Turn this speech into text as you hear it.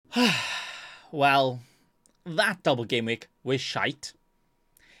Well, that double game week was shite.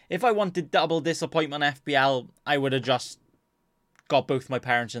 If I wanted double disappointment FPL, I would have just got both my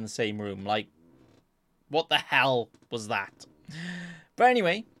parents in the same room. Like, what the hell was that? But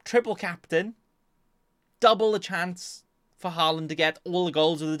anyway, triple captain, double the chance for Haaland to get all the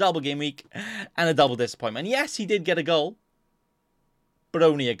goals with a double game week and a double disappointment. Yes, he did get a goal, but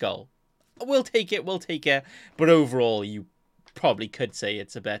only a goal. We'll take it. But overall, you probably could say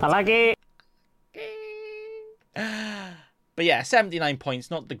it's a bit. I like it. But yeah, 79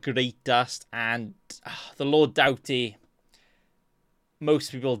 points, not the greatest. And the Lord Doughty,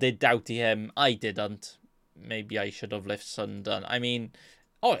 most people did Doughty him. I didn't. Maybe I should have left Sunderland. I mean,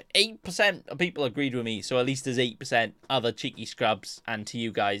 8% of people agreed with me. So at least there's 8% other cheeky scrubs. And to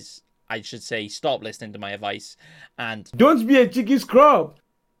you guys, I should say, stop listening to my advice. And don't be a cheeky scrub.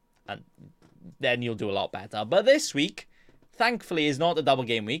 And then you'll do a lot better. But this week, thankfully, is not a double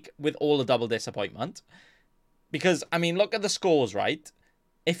game week with all the double disappointment. Because, I mean, look at the scores, right?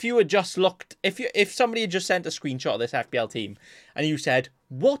 If you had just looked, if somebody had just sent a screenshot of this FPL team and you said,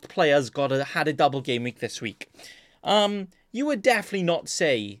 what players had a double game week this week? You would definitely not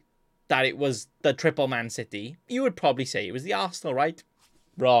say that it was the triple Man City. You would probably say it was the Arsenal, right?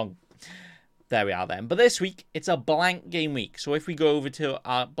 Wrong. There we are then. But this week, it's a blank game week. So if we go over to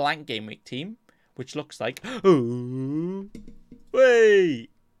our blank game week team, which looks like, wait,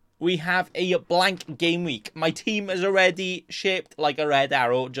 we have a blank game week. My team is already shaped like a red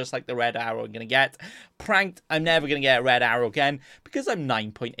arrow, just like the red arrow I'm going to get. Pranked, I'm never going to get a red arrow again because I'm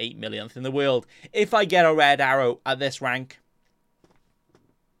 9.8 millionth in the world. If I get a red arrow at this rank,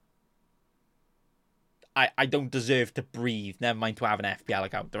 I don't deserve to breathe, never mind to have an FPL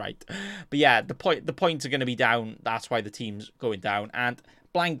account, right? But yeah, the points are going to be down. That's why the team's going down. And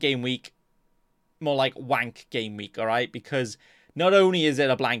blank game week, more like wank game week, all right? Because not only is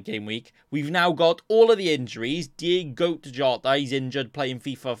it a blank game week, we've now got all of the injuries. Diego Jota, he's injured playing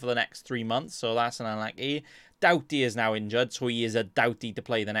FIFA for the next 3 months, so that's an unlucky. Doughty is now injured, so he is a Doughty to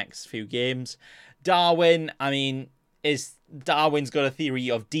play the next few games. Darwin, I mean, Darwin's got a theory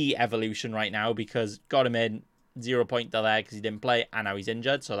of de-evolution right now because got him in 0 point there because he didn't play, and now he's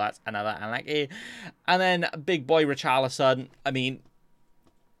injured, so that's another unlucky. And then big boy Richarlison, I mean,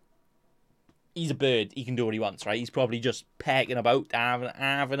 he's a bird. He can do what he wants, right? He's probably just pecking about,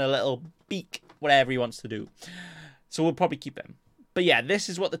 having a little beak, whatever he wants to do. So we'll probably keep him. But yeah, this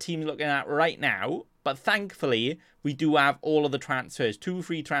is what the team's looking at right now. But thankfully, we do have all of the transfers. 2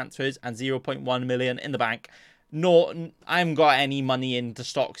 free transfers and 0.1 million in the bank. No, I haven't got any money into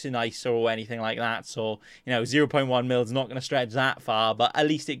stocks in ISA or anything like that. So, 0.1 mil is not going to stretch that far. But at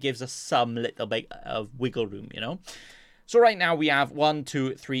least it gives us some little bit of wiggle room, So right now we have 1,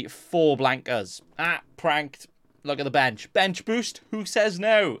 2, 3, 4 blankers. Pranked. Look at the bench. Bench boost? Who says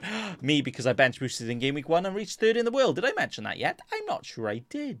no? Me, because I bench boosted in game week 1 and reached 3rd in the world. Did I mention that yet? I'm not sure I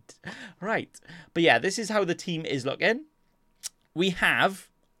did. Right. But yeah, this is how the team is looking. We have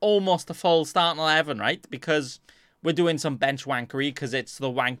almost a full starting 11, right? Because we're doing some bench wankery because it's the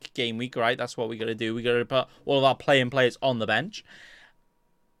wank game week, right? That's what we got to do. We got to put all of our playing players on the bench.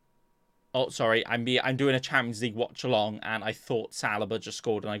 Oh, sorry, I'm doing a Champions League watch along, and I thought Saliba just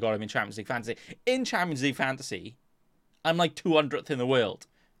scored, and I got him in Champions League Fantasy. In Champions League Fantasy, I'm like 200th in the world.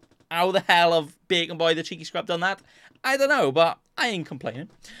 How the hell have Bacon Boy the Cheeky Scrub done that? I don't know, but I ain't complaining.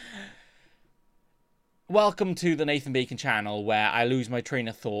 Welcome to the Nathan Bacon channel, where I lose my train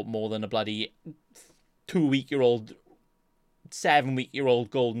of thought more than a bloody 2-week-old,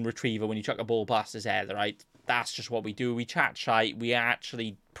 7-week-old golden retriever when you chuck a ball past his head, right? That's just what we do. We chat shite. We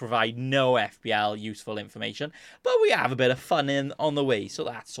actually provide no FPL useful information, but we have a bit of fun on the way, so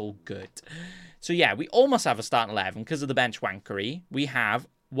that's all good. So yeah, we almost have a starting 11 because of the bench wankery. We have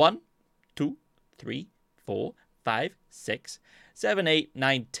 1, 2, 3, 4, 5, 6, 7, 8,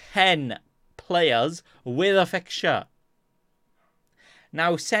 9, 10 players with a fixture.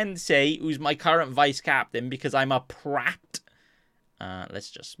 Now, Sensei, who's my current vice captain because I'm a prat. Let's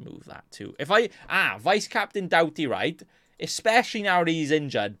just move that too. Vice captain Doughty, right? Especially now that he's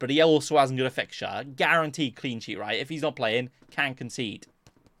injured, but he also hasn't got a fixture. Guaranteed clean sheet, right? If he's not playing, can't concede.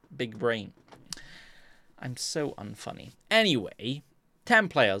 Big brain. I'm so unfunny. Anyway, 10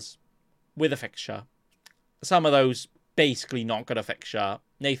 players with a fixture. Some of those basically not got a fixture.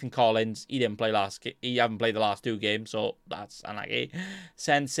 Nathan Collins, he didn't play he haven't played the last 2 games, so that's unlucky.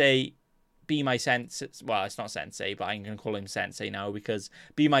 Sensei, be my sensei. Well, it's not sensei, but I'm going to call him sensei now because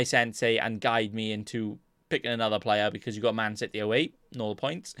be my sensei and guide me into picking another player because you got Man City away, no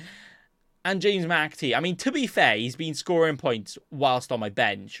points. And James McAtee, I mean, to be fair, he's been scoring points whilst on my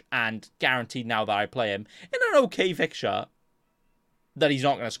bench and guaranteed now that I play him in an okay fixture. that he's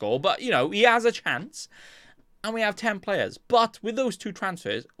not going to score. But, you know, he has a chance. And we have 10 players. But with those 2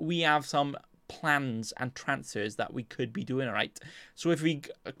 transfers, we have some plans and transfers that we could be doing, all right? So if we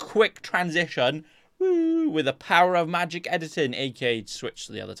a quick transition, woo, with the power of magic editing, aka switch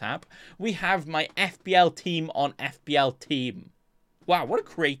to the other tab, we have my FPL team on FPL team. Wow, what a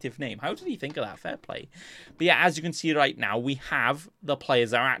creative name. How did he think of that? Fair play. But yeah, as you can see right now, we have the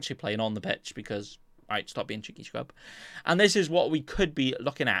players that are actually playing on the pitch because, all right, stop being cheeky scrub. And this is what we could be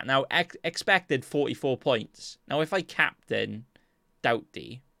looking at. Now, expected 44 points. Now, if I captain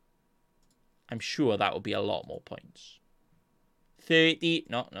Doughty, I'm sure that will be a lot more points. 30.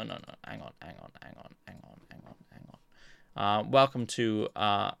 No. Hang on. Welcome to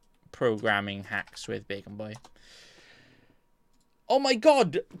programming hacks with Bacon Boy. Oh my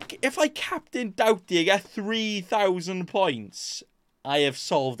god. If I captain Doughty, I get 3,000 points. I have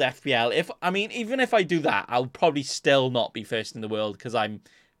solved FPL. Even if I do that, I'll probably still not be first in the world because I'm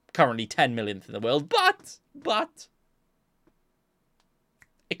currently 10 millionth in the world. But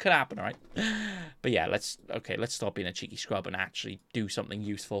it could happen, all right? But yeah, let's stop being a cheeky scrub and actually do something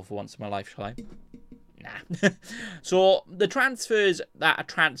useful for once in my life, shall I? Nah. So, the transfers that are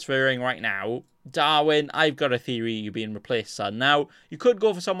transferring right now, Darwin, I've got a theory you're being replaced, son. Now, you could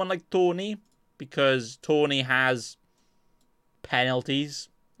go for someone like Tony, because Tony has penalties,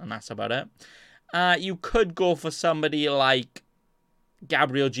 and that's about it. You could go for somebody like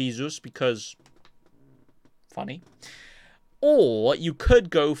Gabriel Jesus, because funny. Or you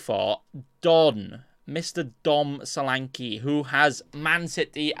could go for Don, Mr. Dom Solanke, who has Man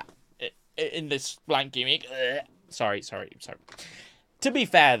City in this blank Gameweek. Sorry. To be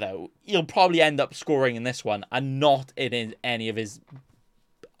fair, though, he'll probably end up scoring in this one and not in any of his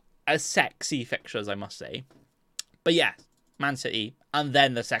sexy fixtures, I must say. But yeah, Man City, and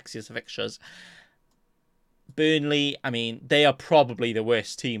then the sexiest fixtures. Burnley, they are probably the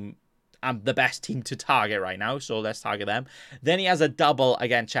worst team and the best team to target right now, so let's target them. Then he has a double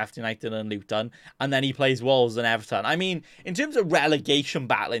against Sheffield United and Luton, and then he plays Wolves and Everton. In terms of relegation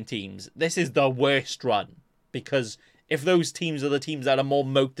battling teams, this is the worst run, because if those teams are the teams that are more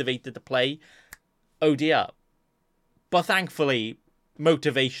motivated to play, oh dear. But thankfully,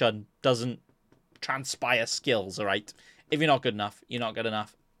 motivation doesn't transpire skills, all right? If you're not good enough, you're not good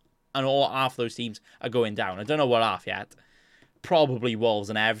enough. And all half those teams are going down. I don't know what half yet. Probably Wolves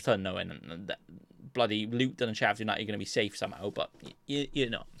and Everton knowing that bloody Luton and Sheffield United are going to be safe somehow, but you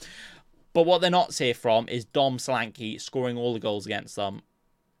know. But what they're not safe from is Dom Solanke scoring all the goals against them,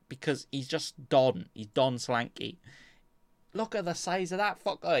 because he's just Don. He's Don Solanke. Look at the size of that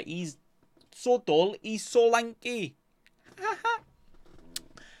fucker. He's so tall, he's so lanky.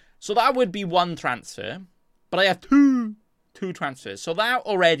 So that would be one transfer, but I have two transfers. So that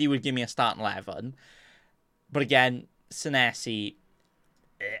already would give me a starting 11. But again, Senesi,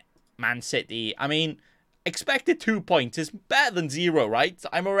 Man City. Expected 2 points is better than 0, right?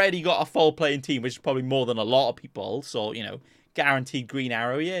 I'm already got a full playing team, which is probably more than a lot of people. So, guaranteed green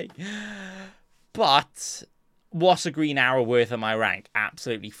arrow, yay. But what's a green arrow worth of my rank?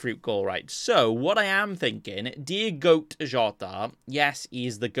 Absolutely fruit goal, right? So, what I am thinking, dear Goat Jota, yes,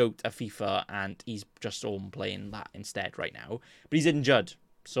 he's the GOAT of FIFA, and he's just home playing that instead right now. But he's injured,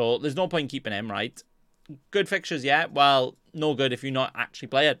 so there's no point keeping him, right? Good fixtures, yeah? Well, no good if you're not actually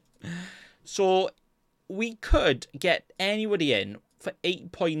playing. So, we could get anybody in for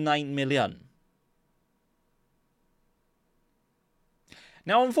 8.9 million.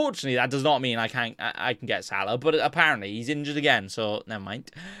 Now, unfortunately, that does not mean I can get Salah, but apparently he's injured again, so never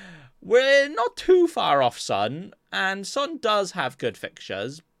mind. We're not too far off Son, and Son does have good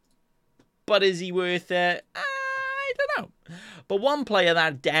fixtures, but is he worth it? I don't know. But one player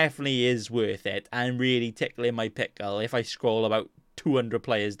that definitely is worth it and really tickling my pickle if I scroll about 200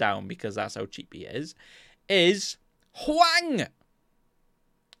 players down, because that's how cheap he is Hwang.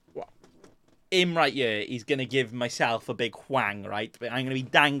 Him right here, he's going to give myself a big whang, right? But I'm going to be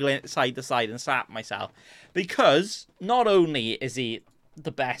dangling it side to side and slap myself. Because not only is he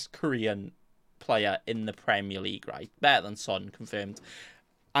the best Korean player in the Premier League, right? Better than Son, confirmed.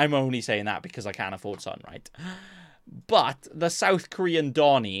 I'm only saying that because I can't afford Son, right? But the South Korean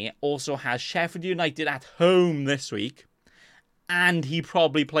Donny also has Sheffield United at home this week. And he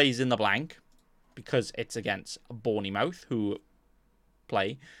probably plays in the blank, because it's against Bournemouth, who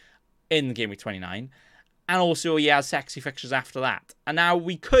play in the Gameweek 29. And also he has sexy fixtures after that. And now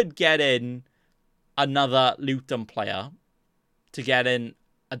we could get in another Luton player to get in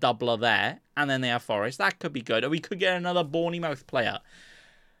a doubler there. And then they have Forest. That could be good. Or we could get another Bournemouth player.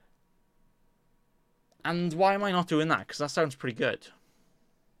 And why am I not doing that? Because that sounds pretty good.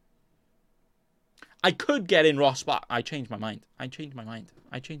 I could get in Ross Barkley. I changed my mind.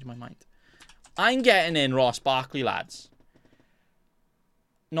 I'm getting in Ross Barkley, lads.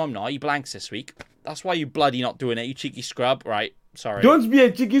 No, I'm not. He blanks this week. That's why you bloody not doing it, you cheeky scrub. Right, sorry. Don't be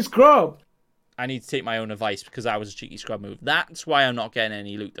a cheeky scrub. I need to take my own advice because that was a cheeky scrub move. That's why I'm not getting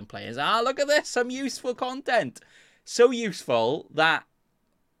any Luton players. Look at this. Some useful content. So useful that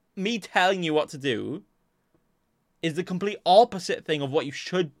me telling you what to do is the complete opposite thing of what you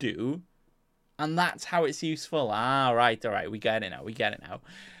should do. And that's how it's useful. Right. All right. We get it now.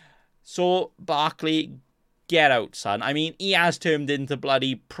 So, Barkley, get out, son. I mean, he has turned into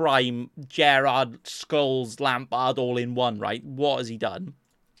bloody prime Gerrard, Scholes, Lampard all in one, right? What has he done?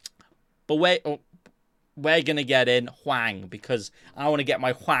 But we're going to get in Hwang because I want to get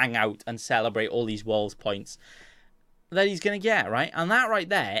my Hwang out and celebrate all these Wolves points that he's going to get, right? And that right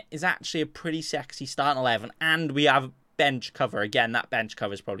there is actually a pretty sexy starting 11. And we have bench cover. Again, that bench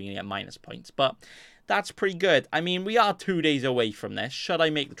cover is probably going to get minus points. But that's pretty good. I mean, we are 2 days away from this. Should I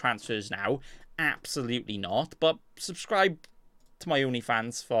make the transfers now? Absolutely not. But subscribe to my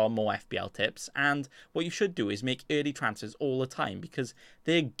OnlyFans for more FPL tips. And what you should do is make early transfers all the time because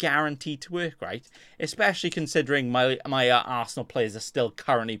they're guaranteed to work, right? Especially considering my Arsenal players are still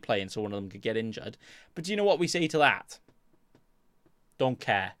currently playing, so one of them could get injured. But do you know what we say to that? Don't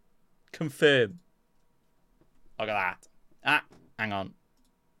care. Confirm. Look at that. Hang on.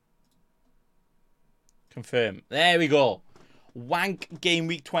 Confirm. There we go. Wank game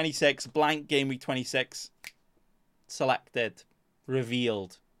week 26. Blank game week 26. Selected.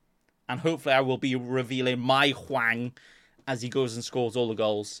 Revealed. And hopefully I will be revealing my Hwang as he goes and scores all the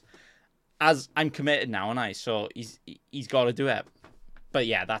goals. As I'm committed now, and so he's got to do it. But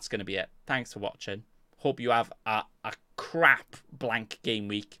yeah, that's going to be it. Thanks for watching. Hope you have a crap blank game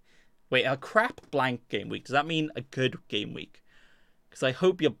week. Wait, a crap blank game week. Does that mean a good game week? Because I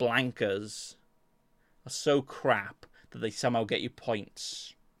hope your blankers are so crap that they somehow get you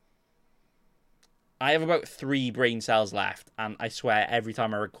points. I have about 3 brain cells left, and I swear every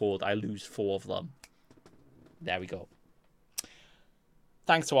time I record, I lose 4 of them. There we go.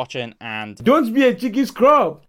 Thanks for watching, and Don't be a cheeky scrub.